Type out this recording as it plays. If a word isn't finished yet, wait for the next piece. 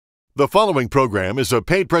The following program is a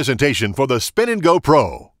paid presentation for the Spin & Go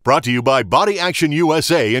Pro, brought to you by Body Action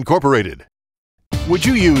USA Incorporated. Would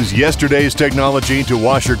you use yesterday's technology to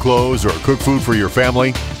wash your clothes or cook food for your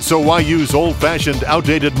family? So why use old-fashioned,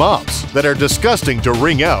 outdated mops that are disgusting to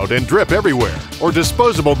wring out and drip everywhere? Or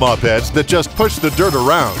disposable mop heads that just push the dirt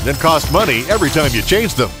around and cost money every time you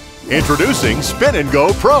change them? Introducing Spin &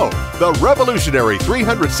 Go Pro, the revolutionary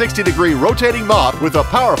 360-degree rotating mop with a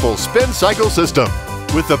powerful spin cycle system.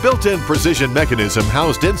 With the built-in precision mechanism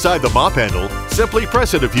housed inside the mop handle, simply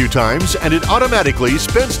press it a few times and it automatically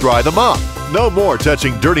spins dry the mop. No more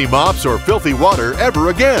touching dirty mops or filthy water ever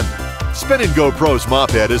again. Spin & Go Pro's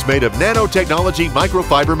mop head is made of nanotechnology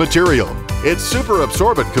microfiber material. It's super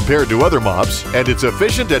absorbent compared to other mops, and it's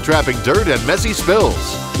efficient at trapping dirt and messy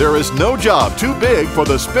spills. There is no job too big for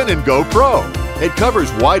the Spin & Go Pro. It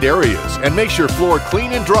covers wide areas and makes your floor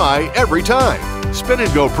clean and dry every time. Spin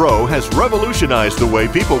 & Go Pro has revolutionized the way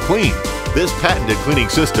people clean. This patented cleaning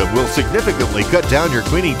system will significantly cut down your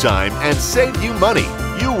cleaning time and save you money.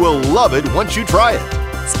 You will love it once you try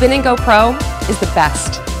it. Spin & Go Pro is the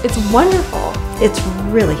best. It's wonderful. It's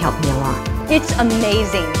really helped me a lot. It's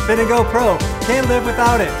amazing. Spin & Go Pro. Can't live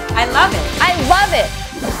without it. I love it. I love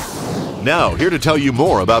it. Now, here to tell you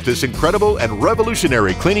more about this incredible and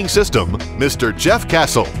revolutionary cleaning system, Mr. Jeff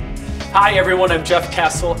Castle. Hi everyone, I'm Jeff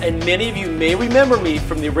Castle, and many of you may remember me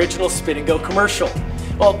from the original Spin & Go commercial.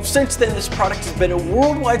 Well, since then this product has been a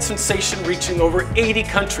worldwide sensation, reaching over 80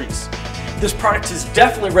 countries. This product has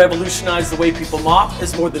definitely revolutionized the way people mop,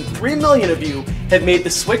 as more than 3 million of you have made the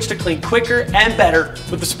switch to clean quicker and better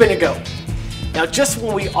with the Spin & Go. Now, just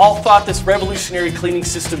when we all thought this revolutionary cleaning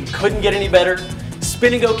system couldn't get any better,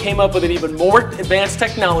 Spin & Go came up with an even more advanced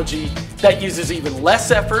technology that uses even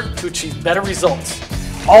less effort to achieve better results.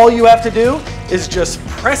 All you have to do is just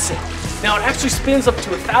press it. Now it actually spins up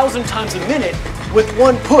to 1,000 times a minute with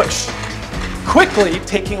one push, quickly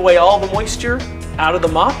taking away all the moisture out of the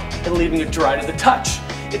mop and leaving it dry to the touch.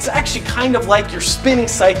 It's actually kind of like your spinning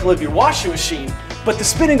cycle of your washing machine, but the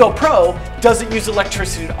Spin & Go Pro doesn't use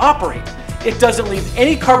electricity to operate. It doesn't leave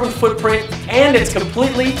any carbon footprint, and it's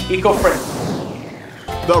completely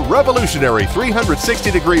eco-friendly. The revolutionary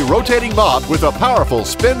 360-degree rotating mop with a powerful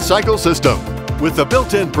spin cycle system. With the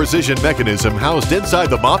built-in precision mechanism housed inside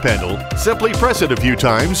the mop handle, simply press it a few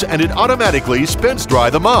times and it automatically spins dry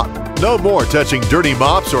the mop. No more touching dirty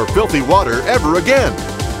mops or filthy water ever again.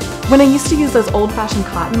 When I used to use those old-fashioned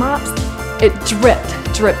cotton mops, it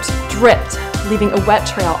dripped, leaving a wet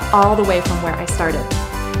trail all the way from where I started.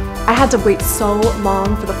 I had to wait so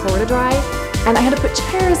long for the floor to dry, and I had to put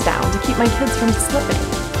chairs down to keep my kids from slipping.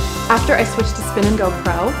 After I switched to Spin & Go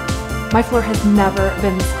Pro, my floor has never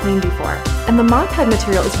been this clean before, and the mop head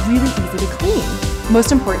material is really easy to clean.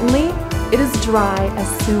 Most importantly, it is dry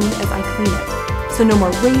as soon as I clean it, so no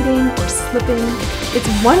more waiting or slipping.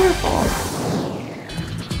 It's wonderful.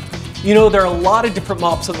 You know, there are a lot of different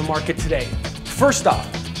mops on the market today. First off,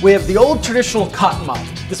 we have the old traditional cotton mop.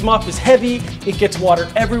 This mop is heavy, it gets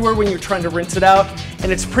water everywhere when you're trying to rinse it out,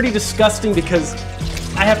 and it's pretty disgusting because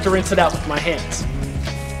I have to rinse it out with my hands.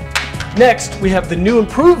 Next, we have the new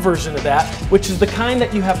improved version of that, which is the kind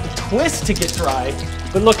that you have to twist to get dry.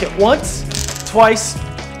 But look at once, twice,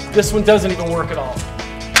 this one doesn't even work at all.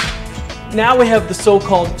 Now we have the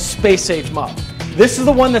so-called space age mop. This is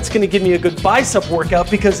the one that's going to give me a good bicep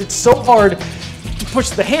workout because it's so hard to push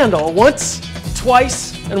the handle once,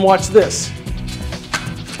 twice, and watch this.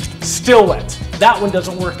 Still wet. That one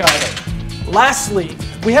doesn't work either. Lastly,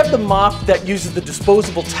 we have the mop that uses the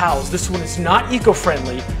disposable towels. This one is not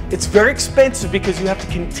eco-friendly. It's very expensive because you have to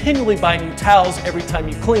continually buy new towels every time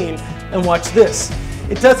you clean. And watch this.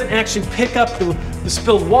 It doesn't actually pick up the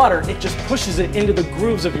spilled water, it just pushes it into the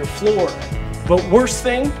grooves of your floor. But worst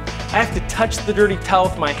thing, I have to touch the dirty towel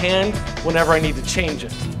with my hand whenever I need to change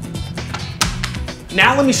it.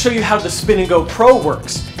 Now let me show you how the Spin & Go Pro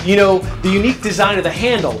works. You know, the unique design of the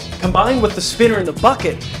handle, combined with the spinner in the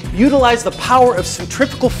bucket, utilize the power of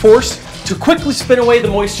centrifugal force to quickly spin away the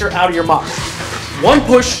moisture out of your mop. One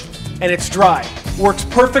push and it's dry. Works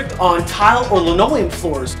perfect on tile or linoleum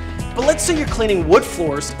floors. But let's say you're cleaning wood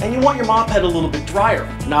floors and you want your mop head a little bit drier.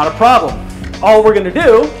 Not a problem. All we're going to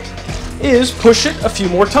do is push it a few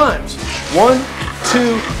more times. 1,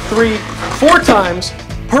 2, 3, 4 times,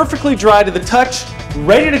 perfectly dry to the touch,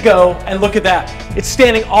 ready to go, and look at that. It's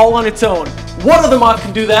standing all on its own. What other mop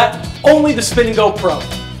can do that? Only the Spin & Go Pro.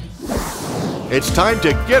 It's time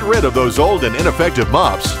to get rid of those old and ineffective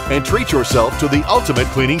mops and treat yourself to the ultimate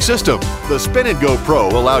cleaning system. The Spin & Go Pro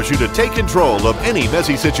allows you to take control of any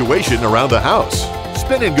messy situation around the house.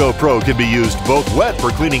 Spin & Go Pro can be used both wet for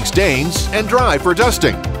cleaning stains and dry for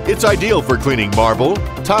dusting. It's ideal for cleaning marble,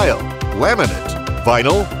 tile, laminate,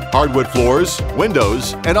 vinyl, hardwood floors,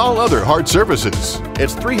 windows, and all other hard surfaces.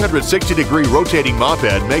 Its 360-degree rotating mop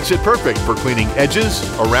head makes it perfect for cleaning edges,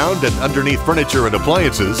 around and underneath furniture and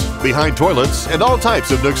appliances, behind toilets, and all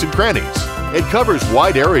types of nooks and crannies. It covers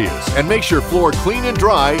wide areas and makes your floor clean and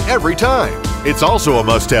dry every time. It's also a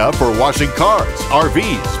must-have for washing cars,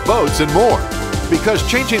 RVs, boats, and more. Because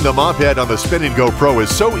changing the mop head on the Spin & Go Pro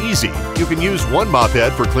is so easy, you can use one mop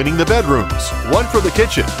head for cleaning the bedrooms, one for the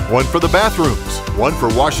kitchen, one for the bathrooms, one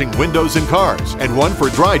for washing windows and cars, and one for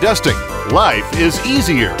dry dusting. Life is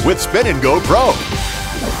easier with Spin & Go Pro.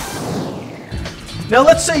 Now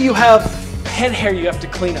let's say you have pet hair you have to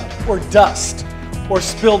clean up, or dust, or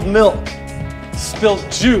spilled milk, spilled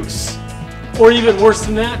juice, or even worse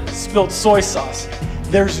than that, spilled soy sauce.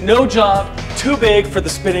 There's no job too big for the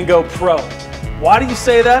Spin & Go Pro. Why do you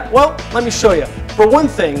say that? Well, let me show you. For one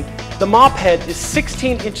thing, the mop head is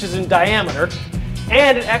 16 inches in diameter,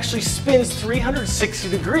 and it actually spins 360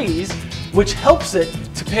 degrees, which helps it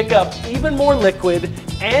to pick up even more liquid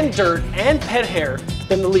and dirt and pet hair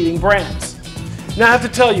than the leading brands. Now I have to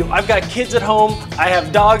tell you, I've got kids at home, I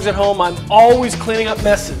have dogs at home, I'm always cleaning up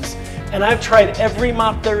messes. And I've tried every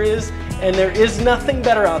mop there is, and there is nothing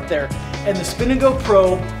better out there. And the Spin & Go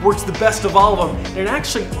Pro works the best of all of them, and it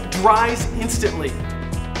actually dries instantly.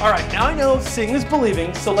 All right, now I know seeing is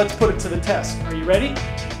believing, so let's put it to the test. Are you ready?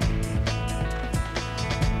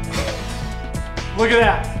 Look at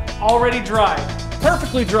that, already dry.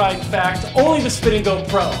 Perfectly dry, in fact, only the Spin & Go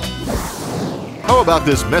Pro. How about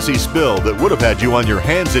this messy spill that would have had you on your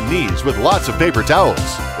hands and knees with lots of paper towels?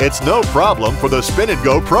 It's no problem for the Spin &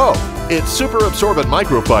 Go Pro. Its super absorbent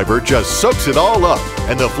microfiber just soaks it all up,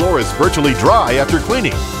 and the floor is virtually dry after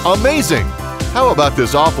cleaning. Amazing! How about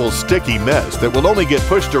this awful sticky mess that will only get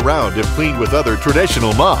pushed around if cleaned with other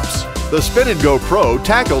traditional mops? The Spin & Go Pro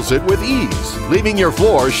tackles it with ease, leaving your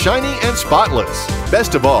floor shiny and spotless.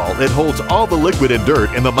 Best of all, it holds all the liquid and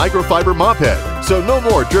dirt in the microfiber mop head, so no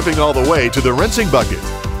more dripping all the way to the rinsing bucket.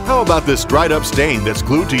 How about this dried up stain that's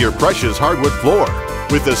glued to your precious hardwood floor?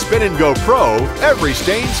 With the Spin & Go Pro, every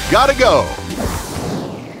stain's gotta go.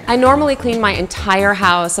 I normally clean my entire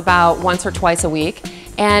house about once or twice a week,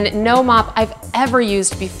 and no mop I've ever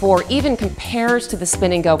used before even compares to the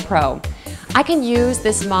Spin & Go Pro. I can use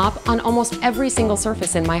this mop on almost every single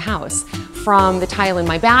surface in my house, from the tile in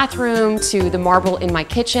my bathroom to the marble in my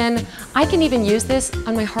kitchen. I can even use this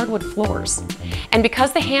on my hardwood floors. And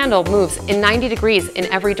because the handle moves in 90 degrees in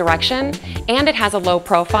every direction, and it has a low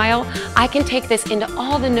profile, I can take this into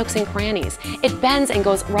all the nooks and crannies. It bends and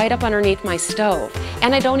goes right up underneath my stove,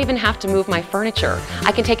 and I don't even have to move my furniture.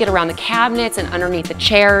 I can take it around the cabinets and underneath the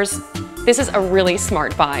chairs. This is a really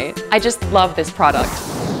smart buy. I just love this product.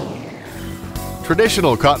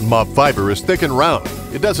 Traditional cotton mop fiber is thick and round.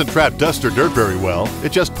 It doesn't trap dust or dirt very well,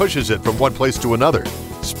 it just pushes it from one place to another.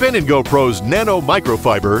 Spin & Go Pro's nano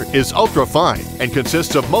microfiber is ultra fine and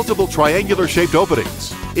consists of multiple triangular shaped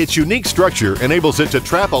openings. Its unique structure enables it to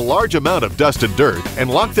trap a large amount of dust and dirt and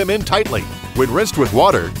lock them in tightly. When rinsed with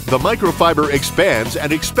water, the microfiber expands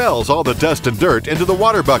and expels all the dust and dirt into the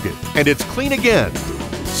water bucket, and it's clean again.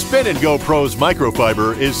 Spin & Go Pro's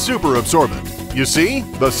microfiber is super absorbent. You see,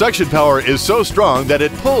 the suction power is so strong that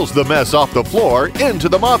it pulls the mess off the floor into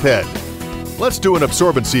the mop head. Let's do an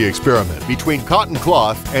absorbency experiment between cotton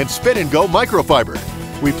cloth and Spin & Go microfiber.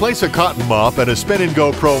 We place a cotton mop and a Spin &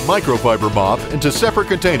 Go Pro microfiber mop into separate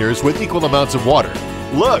containers with equal amounts of water.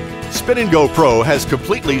 Look, Spin & Go Pro has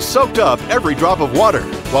completely soaked up every drop of water,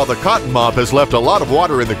 while the cotton mop has left a lot of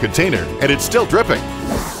water in the container and it's still dripping.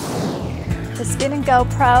 The Spin & Go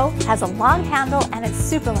Pro has a long handle and it's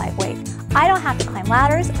super lightweight. I don't have to climb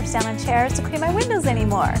ladders or stand on chairs to clean my windows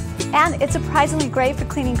anymore. And it's surprisingly great for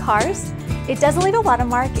cleaning cars. It doesn't leave a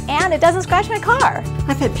watermark and it doesn't scratch my car.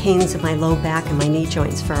 I've had pains in my low back and my knee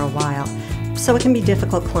joints for a while, so it can be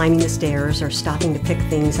difficult climbing the stairs or stopping to pick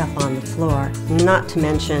things up on the floor, not to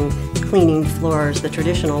mention cleaning floors the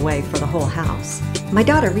traditional way for the whole house. My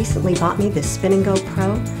daughter recently bought me this Spin & Go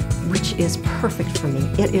Pro, which is perfect for me.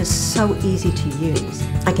 It is so easy to use.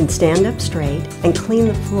 I can stand up straight and clean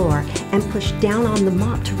the floor and push down on the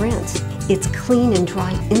mop to rinse. It's clean and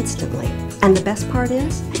dry instantly. And the best part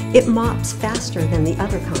is, it mops faster than the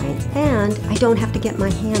other kind. And I don't have to get my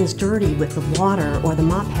hands dirty with the water or the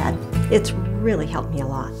mop head. It's really helped me a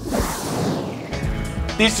lot.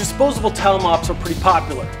 These disposable towel mops are pretty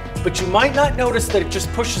popular, but you might not notice that it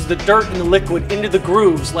just pushes the dirt and the liquid into the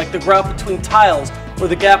grooves, like the grout between tiles or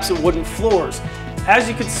the gaps in wooden floors. As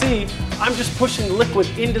you can see, I'm just pushing liquid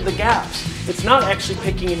into the gaps. It's not actually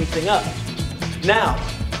picking anything up. Now,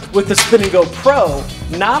 with the Spin and Go Pro,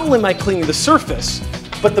 not only am I cleaning the surface,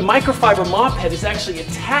 but the microfiber mop head is actually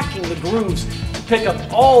attacking the grooves to pick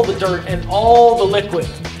up all the dirt and all the liquid.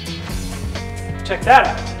 Check that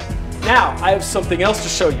out. Now, I have something else to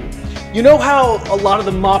show you. You know how a lot of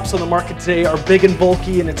the mops on the market today are big and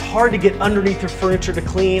bulky and it's hard to get underneath your furniture to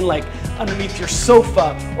clean, like underneath your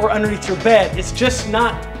sofa or underneath your bed. It's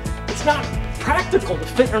not practical to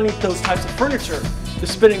fit underneath those types of furniture. The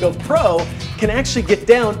Spin and Go Pro can actually get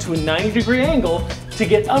down to a 90-degree angle to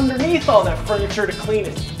get underneath all that furniture to clean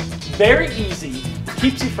it. Very easy,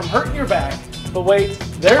 keeps you from hurting your back, but wait,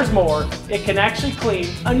 there's more. It can actually clean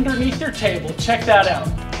underneath your table. Check that out.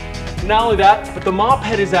 Not only that, but the mop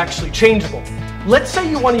head is actually changeable. Let's say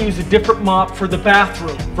you want to use a different mop for the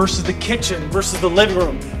bathroom versus the kitchen versus the living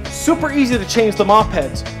room. Super easy to change the mop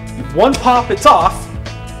heads. One pop, it's off.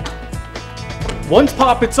 One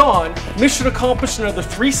pop, it's on. Mission accomplished in another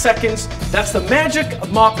 3 seconds. That's the magic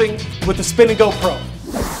of mopping with the Spin and Go Pro.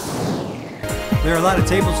 There are a lot of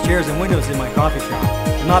tables, chairs, and windows in my coffee shop.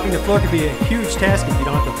 And mopping the floor can be a huge task if you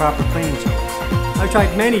don't have the proper cleaning tools. I've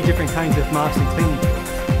tried many different kinds of mops and cleaning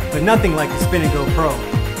tools, but nothing like the Spin and Go Pro.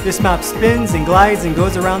 This mop spins and glides and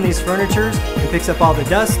goes around these furnitures and picks up all the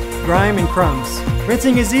dust, grime, and crumbs.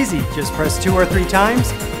 Rinsing is easy. Just press 2 or 3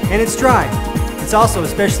 times and it's dry. It's also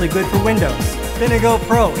especially good for windows. Spin and Go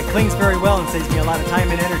Pro. It cleans very well and saves me a lot of time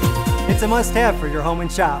and energy. It's a must-have for your home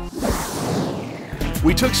and shop.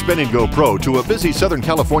 We took Spin and Go Pro to a busy Southern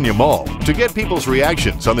California mall to get people's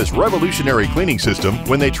reactions on this revolutionary cleaning system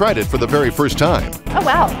when they tried it for the very first time. Oh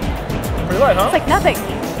wow, Pretty light, huh? it's like nothing.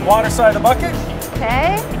 Water side of the bucket.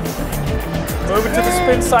 Okay. Move it to the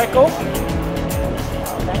spin cycle.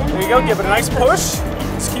 There you go, give it a nice push.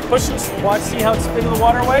 Just keep pushing. Watch, see how it's spinning the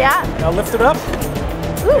water away? Yeah. Now lift it up.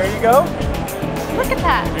 Ooh, There you go. look at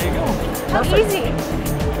that. There you go. How Perfect. easy.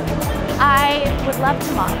 I would love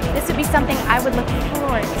to mop. This would be something I would look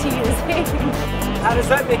forward to using. How does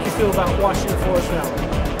that make you feel about washing your floors now?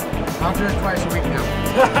 I'll do it twice a week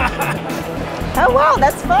now. Oh wow,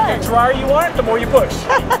 that's fun. The drier you want it, the more you push.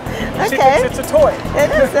 See, Okay. it's a toy. It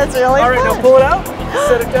is, that's really All right, fun. now pull it out,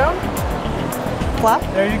 set it down. Plop.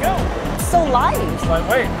 There you go. It's so light.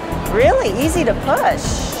 Lightweight. Really easy to push.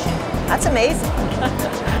 That's amazing.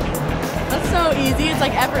 That's so easy, it's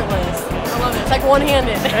like effortless. I love it, it's like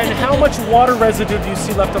one-handed. And how much water residue do you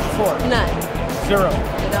see left on the floor? None. 0.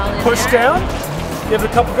 Get it all in Push there. down, give it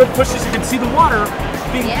a couple good pushes. You can see the water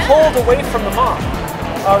being pulled away from the mop.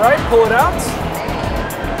 All right, pull it out.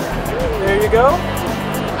 There you go.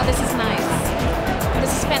 Oh, this is nice.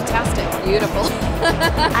 This is fantastic. Beautiful.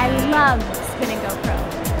 I love Spin and Go Pro.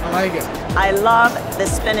 I like it. I love the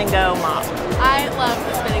Spin and Go mop. I love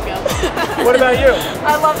the Spin and Go. What about you?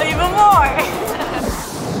 I love it even more.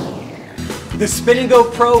 The Spin and Go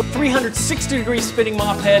Pro 360-degree spinning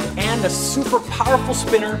mop head and a super powerful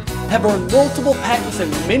spinner have earned multiple patents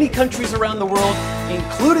in many countries around the world,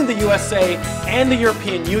 including the USA and the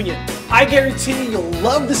European Union. I guarantee you'll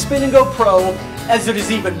love the Spin and Go Pro as it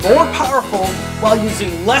is even more powerful while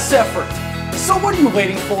using less effort. So what are you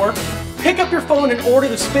waiting for? Pick up your phone and order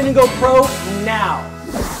the Spin and Go Pro now.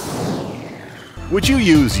 Would you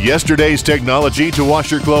use yesterday's technology to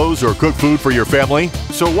wash your clothes or cook food for your family?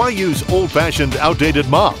 So why use old-fashioned, outdated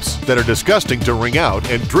mops that are disgusting to wring out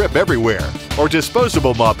and drip everywhere? Or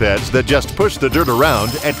disposable mop heads that just push the dirt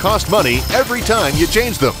around and cost money every time you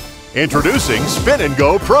change them? Introducing Spin and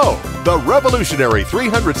Go Pro, the revolutionary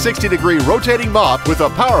 360-degree rotating mop with a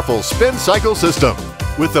powerful spin cycle system.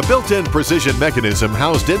 With the built-in precision mechanism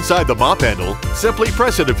housed inside the mop handle, simply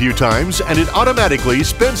press it a few times and it automatically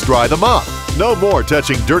spins dry the mop. No more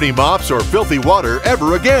touching dirty mops or filthy water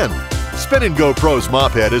ever again. Spin and Go Pro's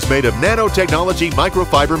mop head is made of nanotechnology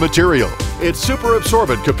microfiber material. It's super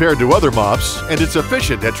absorbent compared to other mops, and it's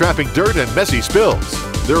efficient at trapping dirt and messy spills.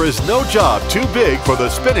 There is no job too big for the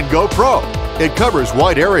Spin and Go Pro. It covers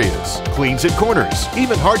wide areas, cleans at corners,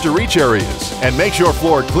 even hard to reach areas, and makes your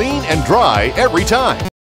floor clean and dry every time.